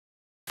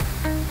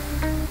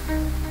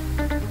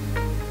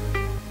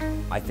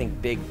I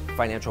think big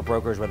financial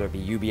brokers, whether it be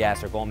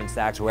UBS or Goldman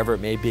Sachs, whoever it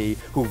may be,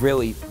 who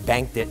really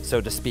banked it, so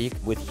to speak,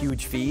 with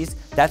huge fees,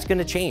 that's going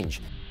to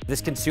change.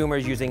 This consumer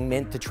is using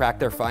Mint to track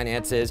their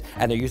finances,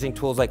 and they're using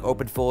tools like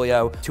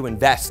Openfolio to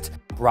invest.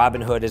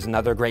 Robinhood is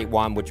another great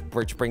one, which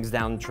brings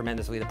down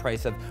tremendously the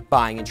price of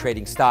buying and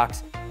trading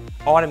stocks.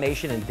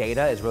 Automation and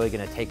data is really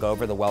going to take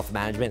over the wealth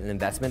management and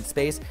investment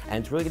space,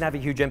 and it's really going to have a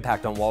huge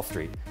impact on Wall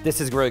Street.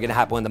 This is really going to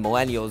happen when the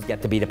millennials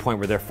get to be the point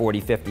where they're 40,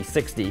 50,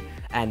 60,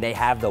 and they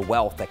have the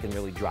wealth that can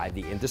really drive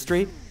the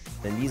industry.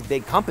 Then these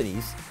big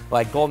companies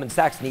like Goldman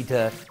Sachs need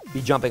to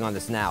be jumping on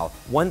this now.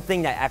 One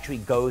thing that actually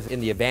goes in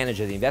the advantage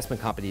of the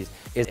investment companies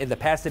is in the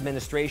past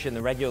administration,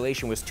 the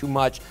regulation was too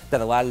much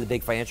that a lot of the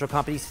big financial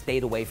companies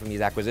stayed away from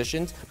these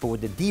acquisitions. But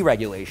with the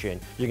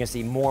deregulation, you're going to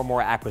see more and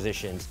more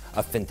acquisitions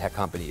of fintech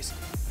companies.